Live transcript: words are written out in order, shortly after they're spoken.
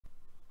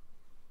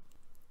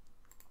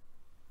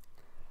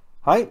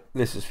Hi,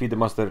 this is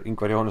Master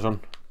Ingvar Jóhannesson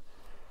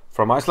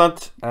from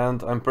Iceland,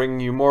 and I'm bringing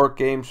you more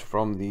games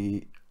from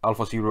the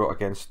Alphazero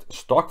against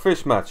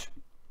Stockfish match.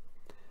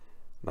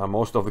 Now,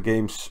 most of the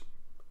games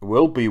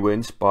will be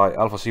wins by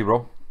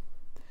Alphazero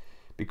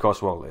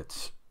because, well,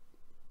 it's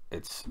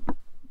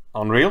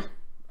unreal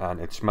and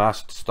it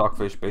smashed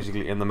Stockfish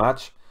basically in the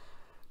match.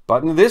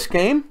 But in this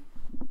game,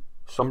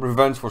 some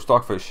revenge for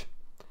Stockfish,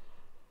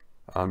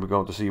 and we're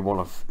going to see one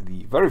of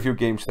the very few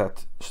games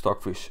that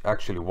Stockfish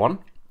actually won.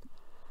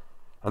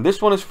 And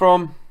this one is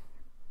from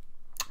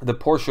the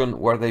portion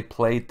where they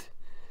played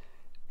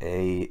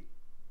a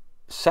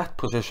set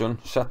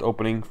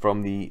opening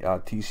from the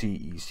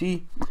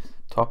TCEC,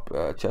 Top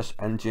Chess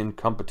Engine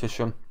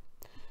competition.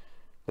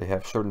 They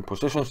have certain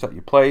positions that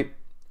you play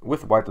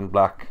with white and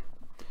black,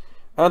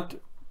 and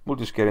we'll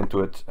just get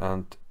into it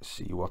and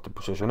see what the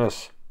position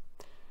is.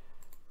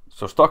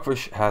 So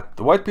Stockfish had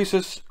the white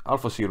pieces,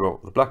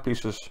 Alphazero the black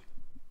pieces,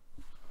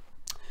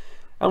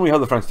 and we have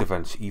the French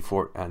defense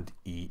e4 and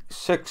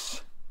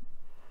e6.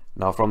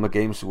 Now, from the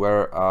games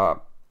where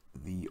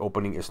the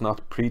opening is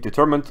not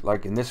predetermined,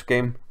 like in this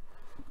game,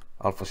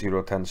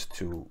 Alphazero tends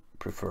to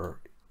prefer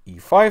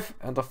e5,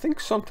 and I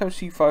think sometimes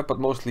e5, but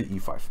mostly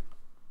e5.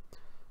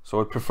 So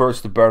it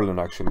prefers the Berlin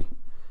actually,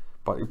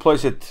 but it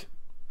plays it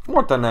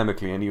more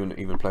dynamically and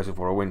even plays it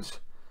for a wins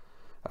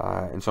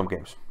in some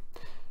games.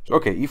 So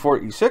okay,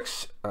 e4,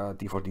 e6,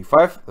 d4,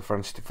 d5, the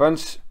French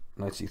defense,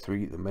 knight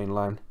c3, the main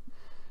line,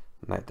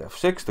 knight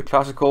f6, the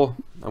classical,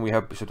 and we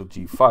have bishop to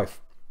g5.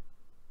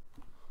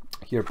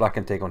 Here black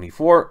can take on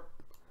e4,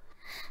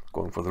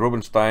 going for the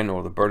Rubinstein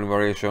or the Berlin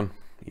variation,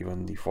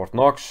 even the Fort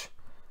Knox.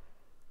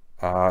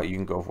 You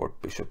can go for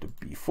bishop to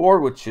b4,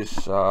 which is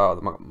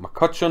the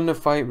McCutcheon,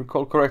 if I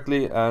recall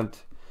correctly, and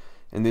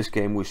in this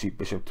game we see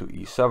bishop to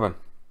e7.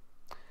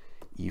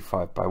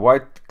 e5 by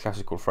white,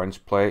 classical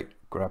French play,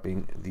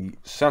 grabbing the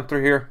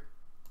center here.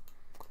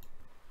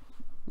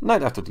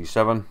 Knight after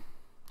d7,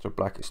 so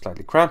black is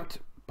slightly cramped,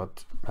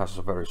 but has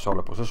a very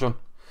solid position.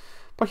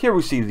 But here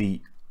we see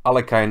the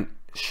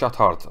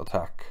Alekhine-Chatard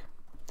attack.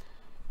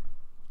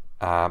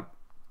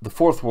 The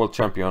fourth world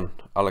champion,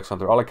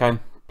 Alexander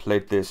Alekhine,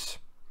 played this,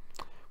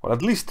 well,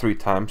 at least 3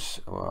 times,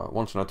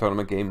 once in a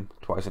tournament game,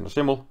 twice in a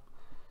simul.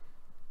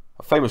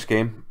 A famous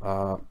game,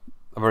 a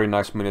very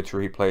nice miniature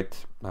he played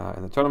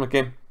in the tournament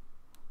game.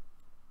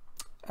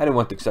 And it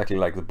went exactly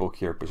like the book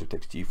here, bishop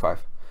takes g5.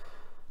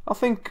 I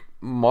think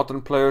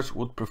modern players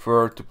would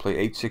prefer to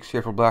play h6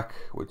 here for black,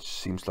 which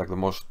seems like the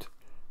most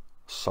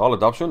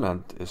solid option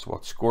and is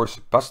what scores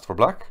best for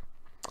black.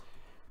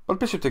 But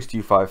bishop takes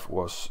g5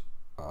 was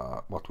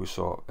what we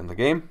saw in the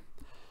game.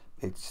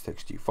 H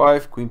takes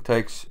g5, queen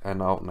takes, and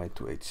now knight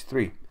to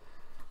h3.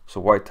 So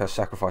white has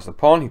sacrificed a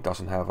pawn. He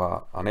doesn't have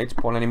an h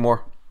pawn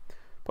anymore.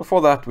 But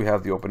for that we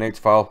have the open h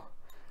file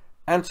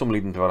and some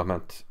leading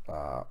development.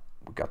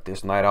 We got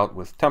this knight out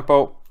with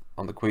tempo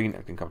on the queen.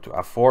 It can come to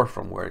f4,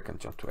 from where it can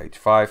jump to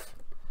h5.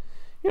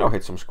 You know,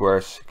 hit some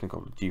squares. It can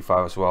go to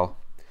g5 as well.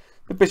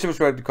 The bishop is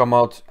ready to come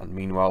out, and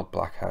meanwhile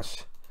black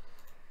has,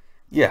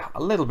 yeah,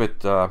 a little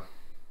bit,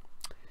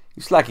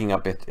 he's lacking a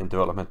bit in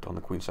development on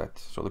the queen side.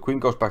 So the queen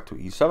goes back to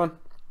e7,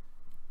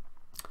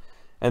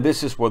 and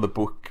this is where the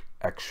book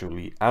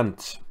actually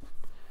ends.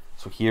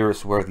 So here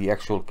is where the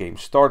actual game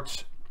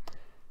starts,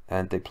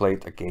 and they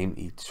played a game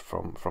each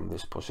from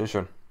this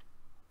position.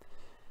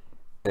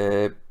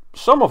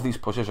 Some of these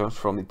positions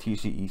from the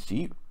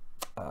TCEC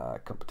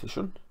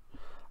competition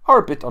are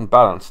a bit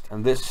unbalanced,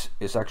 and this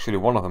is actually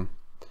one of them.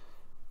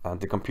 And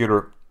the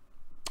computer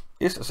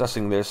is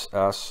assessing this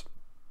as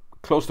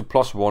close to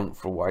 +1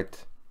 for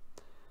white,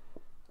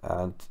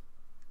 and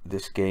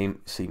this game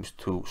seems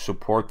to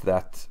support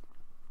that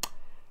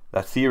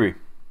theory.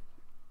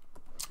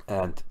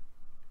 And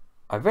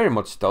I very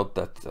much doubt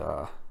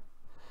that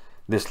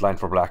this line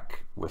for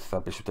black with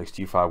bishop takes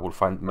g5 will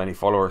find many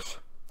followers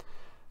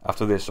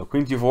after this. So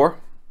queen g4,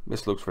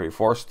 this looks very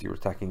forced. You're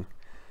attacking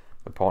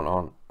the pawn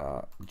on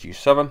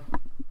g7.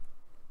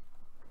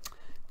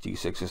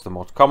 g6 is the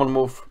most common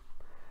move.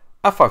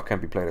 f5 can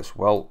be played as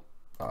well.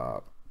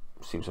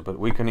 Seems a bit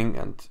weakening,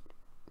 and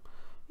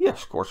yeah,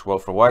 scores well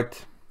for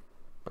white.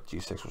 But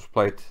g6 was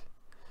played.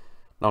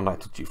 Now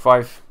knight to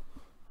g5.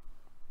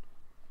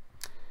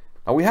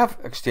 Now we have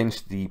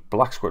exchanged the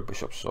black squared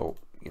bishops, so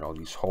you know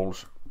these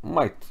holes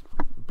might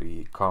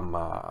become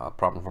a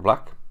problem for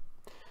black.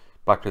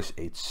 Black plays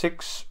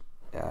h6.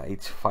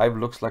 h5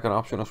 looks like an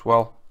option as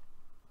well.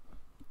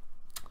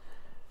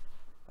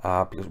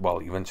 Because,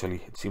 well,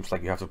 eventually it seems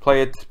like you have to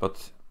play it,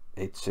 but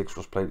h6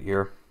 was played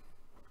here.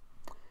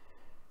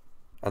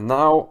 And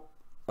now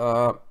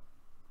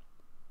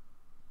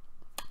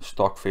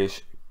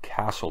Stockfish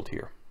castled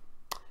here.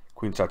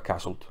 Queenside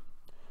castled.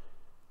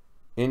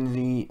 In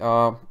the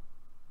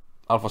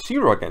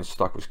Alphazero against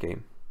Stockfish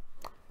game,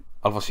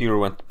 Alphazero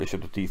went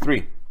bishop to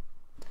d3.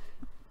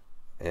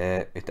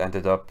 It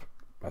ended up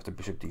after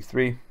bishop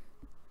d3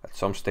 at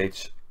some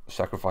stage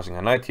sacrificing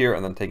a knight here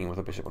and then taking with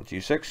a bishop on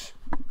g6.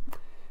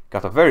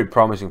 Got a very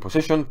promising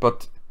position,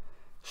 but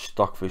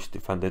Stockfish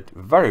defended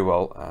very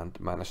well and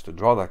managed to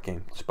draw that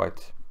game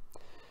despite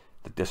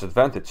the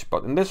disadvantage.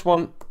 But in this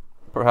one,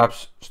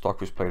 perhaps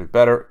Stockfish played it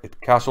better.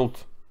 It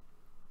castled.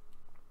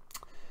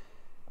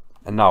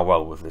 And now,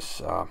 well, with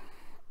this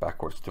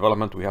backwards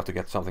development, we have to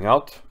get something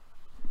out.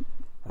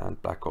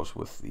 And black goes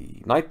with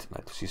the knight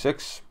to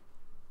c6.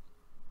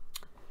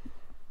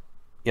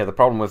 Yeah, the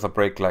problem with a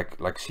break like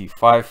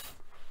c5,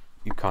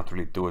 you can't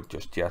really do it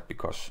just yet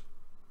because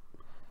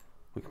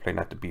we can play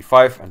knight to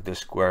b5, and this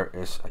square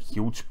is a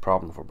huge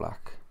problem for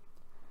black.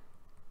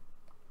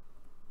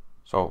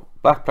 So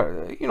black,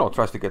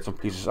 tries to get some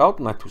pieces out,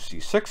 knight to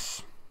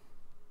c6.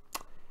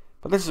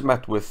 But this is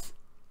met with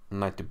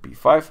knight to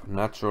b5,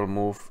 natural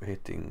move,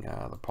 hitting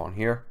the pawn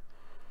here.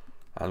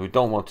 And we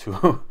don't want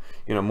to,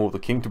 move the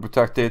king to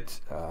protect it.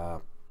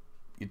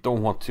 You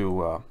don't want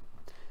to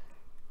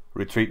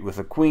retreat with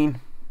the queen.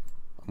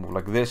 A move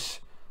like this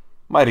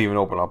might even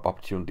open up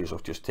opportunities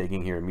of just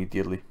taking here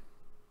immediately,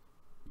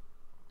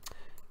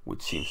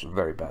 which seems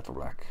very bad for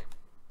black.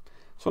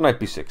 So knight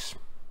b6,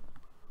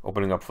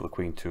 opening up for the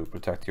queen to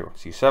protect here on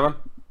c7.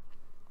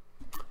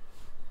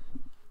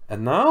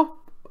 And now,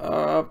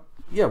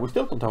 we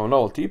still don't have a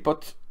novelty,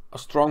 but a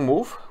strong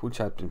move, which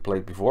had been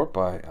played before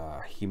by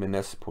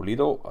Jimenez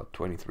Pulido, a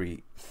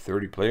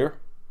 2330 player.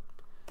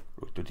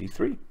 Rook to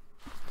d3.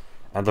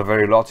 And a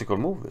very logical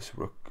move. This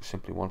rook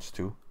simply wants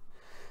to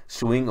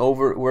swing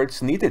over where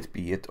it's needed,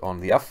 be it on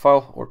the f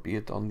file or be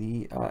it on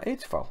the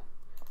h file,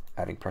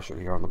 adding pressure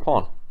here on the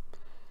pawn.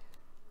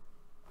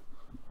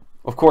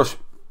 Of course,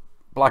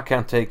 black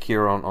can't take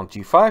here on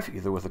g5,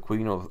 either with the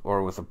queen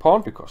or with the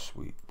pawn, because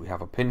we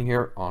have a pin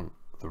here on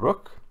the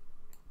rook.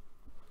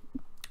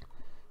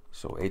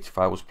 So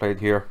h5 was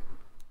played here,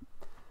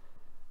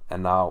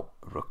 and now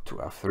rook to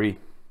f3.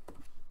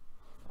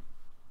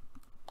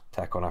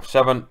 Attack on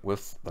f7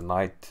 with the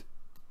knight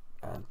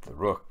and the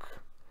rook.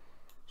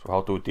 So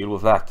how do we deal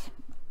with that?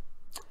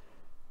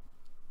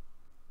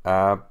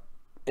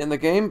 In the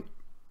game,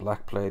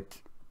 black played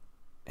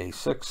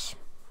a6.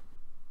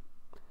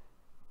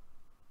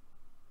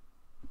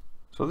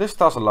 So this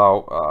does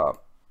allow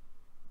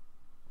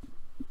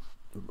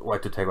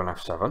white to take on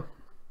f7,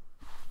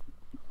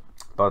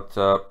 but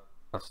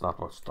that's not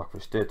what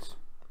Stockfish did.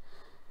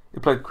 He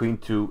played queen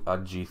to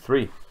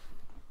g3.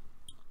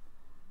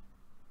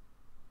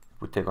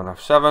 We take on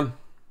f7,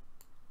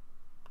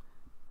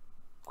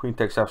 queen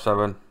takes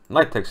f7,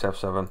 knight takes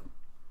f7,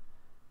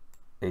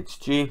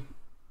 hg,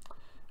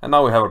 and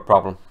now we have a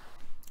problem,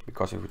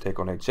 because if we take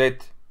on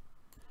h8,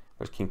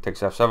 there's king takes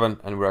f7,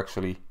 and we're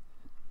actually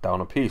down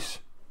a piece.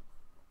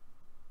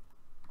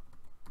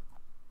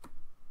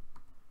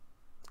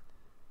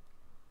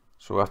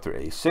 So after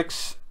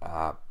a6,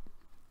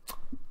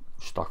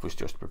 Stockfish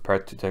just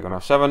prepared to take on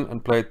f7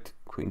 and played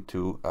queen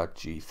to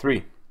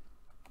g3.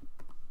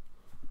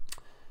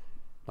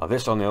 Now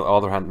this, on the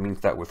other hand, means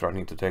that we're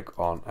threatening to take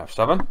on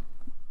f7.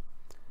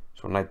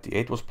 So knight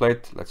d8 was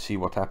played. Let's see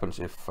what happens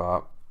if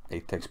a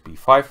takes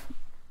b5.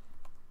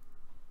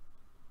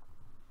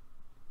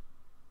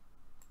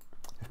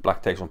 If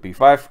black takes on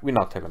b5, we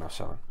now take on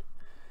f7.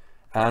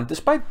 And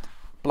despite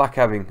black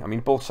having,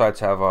 both sides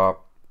have a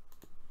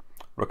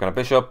rook and a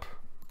bishop,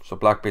 so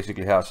black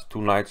basically has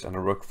two knights and a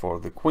rook for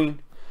the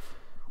queen,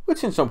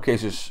 which in some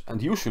cases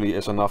and usually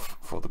is enough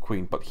for the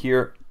queen. But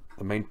here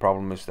the main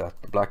problem is that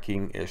the black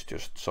king is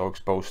just so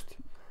exposed.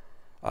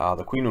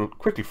 The queen will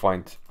quickly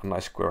find a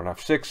nice square on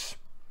f6.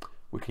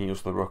 We can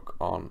use the rook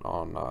on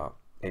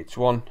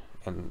h1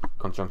 in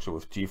conjunction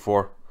with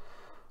g4,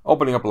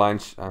 opening up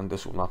lines, and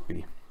this will not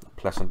be a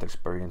pleasant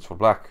experience for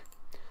black.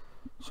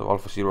 So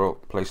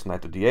Alphazero plays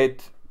knight to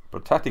d8,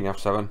 protecting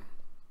f7.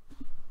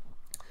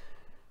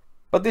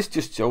 But this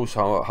just shows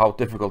how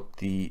difficult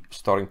the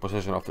starting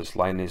position of this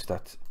line is,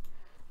 that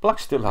black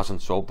still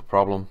hasn't solved the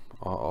problem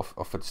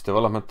of its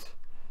development,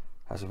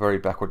 has very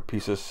backward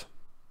pieces.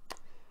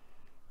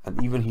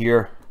 And even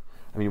here,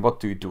 what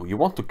do? You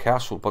want to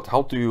castle, but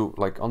how do you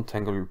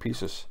untangle your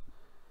pieces?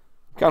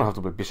 You kind of have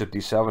to play bishop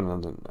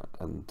d7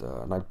 and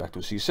knight back to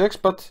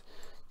c6, but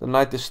the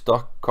knight is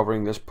stuck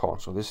covering this pawn,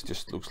 so this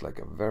just looks like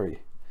a very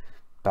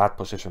bad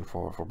position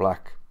for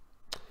black.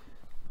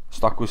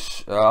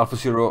 Stockfish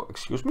Alphazero,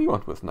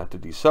 went with knight to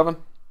d7.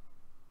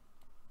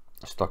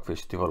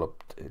 Stockfish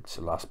developed its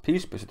last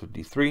piece, bishop to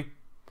d3.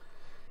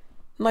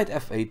 Knight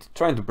f8,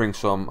 trying to bring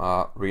some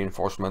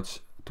reinforcements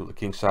to the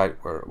king side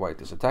where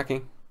white is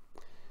attacking.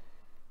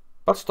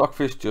 But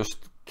Stockfish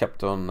just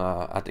kept on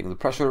adding the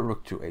pressure.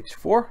 Rook to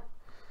h4.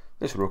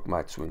 This rook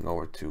might swing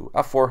over to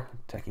f4,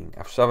 taking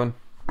f7.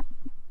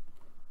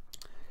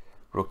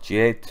 Rook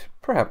g8,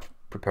 perhaps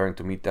preparing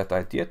to meet that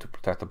idea to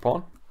protect the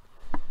pawn.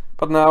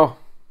 But now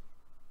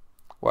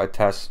white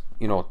has,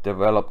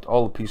 developed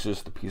all the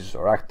pieces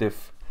are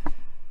active.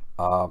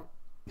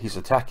 He's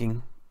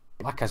attacking.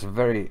 Black has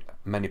very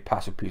many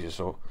passive pieces,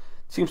 so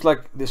it seems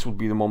like this would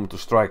be the moment to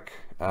strike,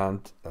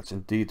 and that's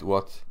indeed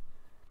what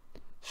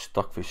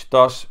Stockfish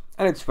does.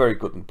 And it's very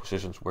good in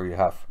positions where you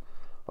have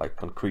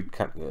concrete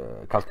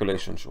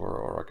calculations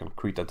or a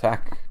concrete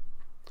attack,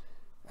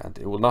 and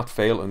it will not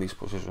fail in these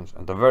positions.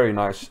 And a very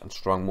nice and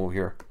strong move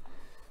here,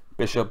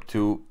 bishop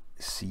to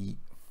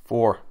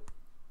c4.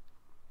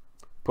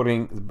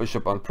 putting the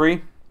bishop on 3.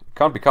 It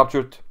can't be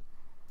captured,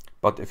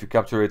 but if you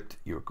capture it,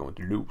 you're going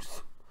to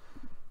lose.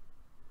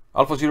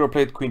 Alphazero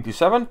played queen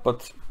d7,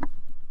 but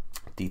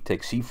d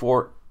takes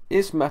c4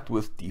 is met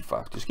with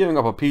d5, just giving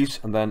up a piece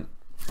and then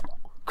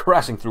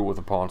crashing through with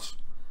the pawns.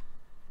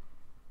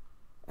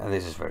 And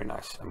this is very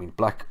nice. I mean,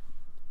 black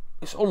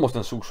is almost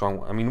in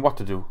zugzwang. I mean, what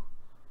to do?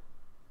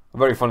 A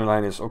very funny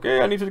line is,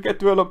 okay, I need to get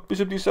developed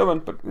bishop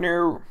d7, but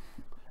no,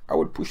 I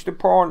would push the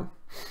pawn,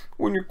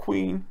 win your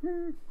queen.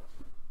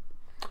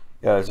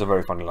 Yeah, it's a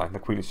very funny line. The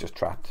queen is just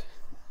trapped.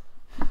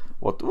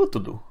 What to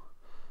do?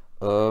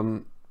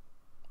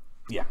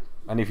 Yeah,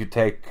 and if you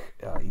take,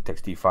 he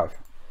takes d5,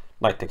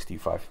 knight takes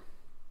d5,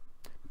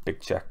 big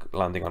check,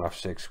 landing on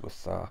f6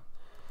 with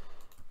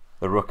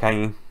the rook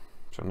hanging,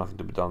 so nothing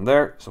to be done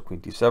there. So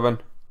queen d7,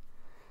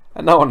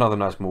 and now another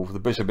nice move. The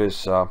bishop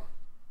is under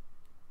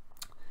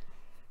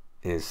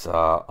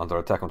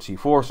attack on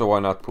c4, so why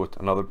not put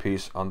another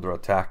piece under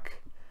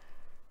attack?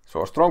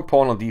 So a strong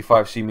pawn on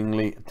d5,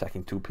 seemingly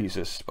attacking 2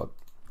 pieces, but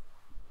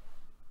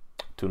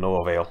to no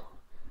avail.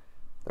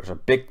 There's a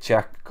big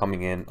check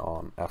coming in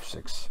on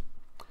f6.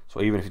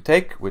 So even if you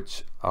take,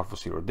 which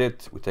Alphazero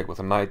did, we take with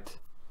a knight.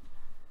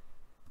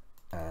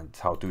 And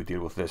how do we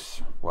deal with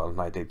this? Well,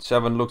 knight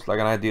h7 looks like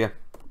an idea.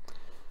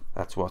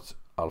 That's what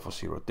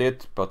Alphazero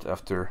did, but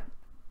after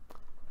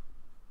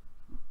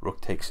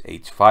rook takes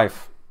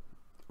h5,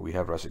 we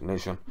have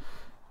resignation.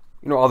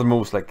 You know, other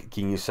moves like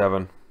king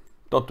e7,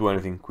 don't do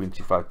anything, queen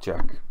c5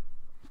 check.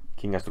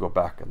 King has to go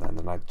back and then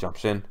the knight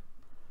jumps in.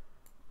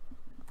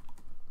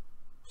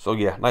 So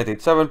yeah, knight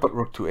h7, but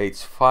rook to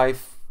h5,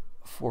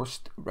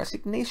 forced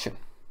resignation.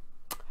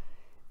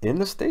 In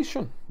the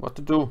station, what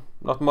to do?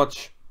 Not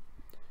much.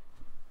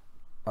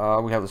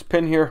 We have this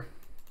pin here.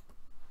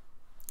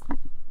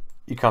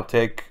 You can't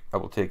take, I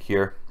will take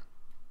here.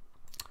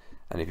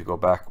 And if you go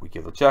back, we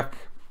give the check.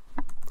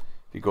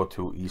 If you go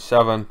to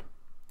e7,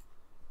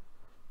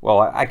 well,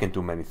 I can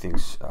do many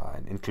things,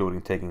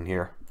 including taking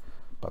here.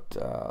 But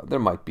there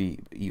might be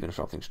even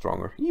something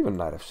stronger. Even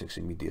knight f6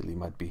 immediately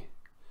might be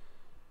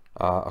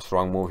a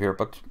strong move here,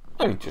 but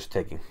I mean, just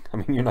taking. I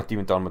mean, you're not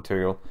even down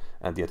material,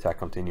 and the attack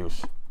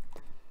continues.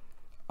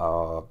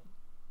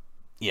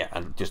 Yeah,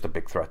 and just a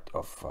big threat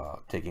of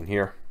taking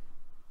here,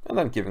 and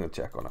then giving a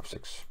check on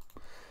f6.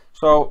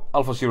 So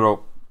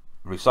Alphazero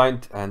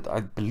resigned, and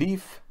I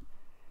believe,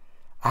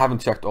 I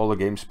haven't checked all the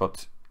games,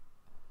 but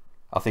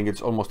I think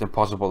it's almost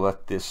impossible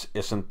that this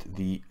isn't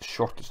the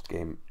shortest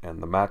game in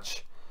the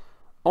match.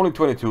 Only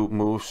 22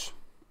 moves,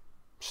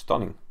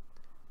 stunning.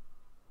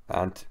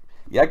 And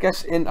yeah, I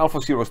guess in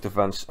Alphazero's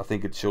defense, I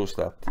think it shows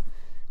that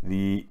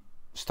the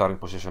starting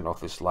position of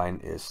this line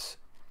is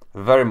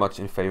very much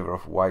in favor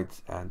of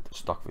white, and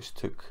Stockfish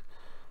took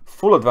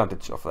full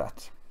advantage of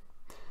that.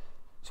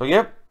 So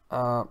yeah,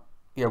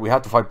 yeah, we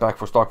had to fight back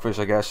for Stockfish,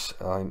 I guess.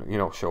 You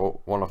know,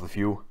 show one of the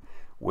few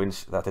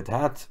wins that it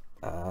had.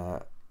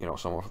 You know,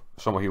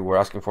 some of you were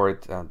asking for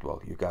it, and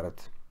well, you got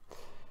it.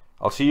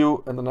 I'll see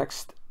you in the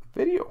next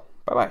video.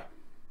 Bye bye.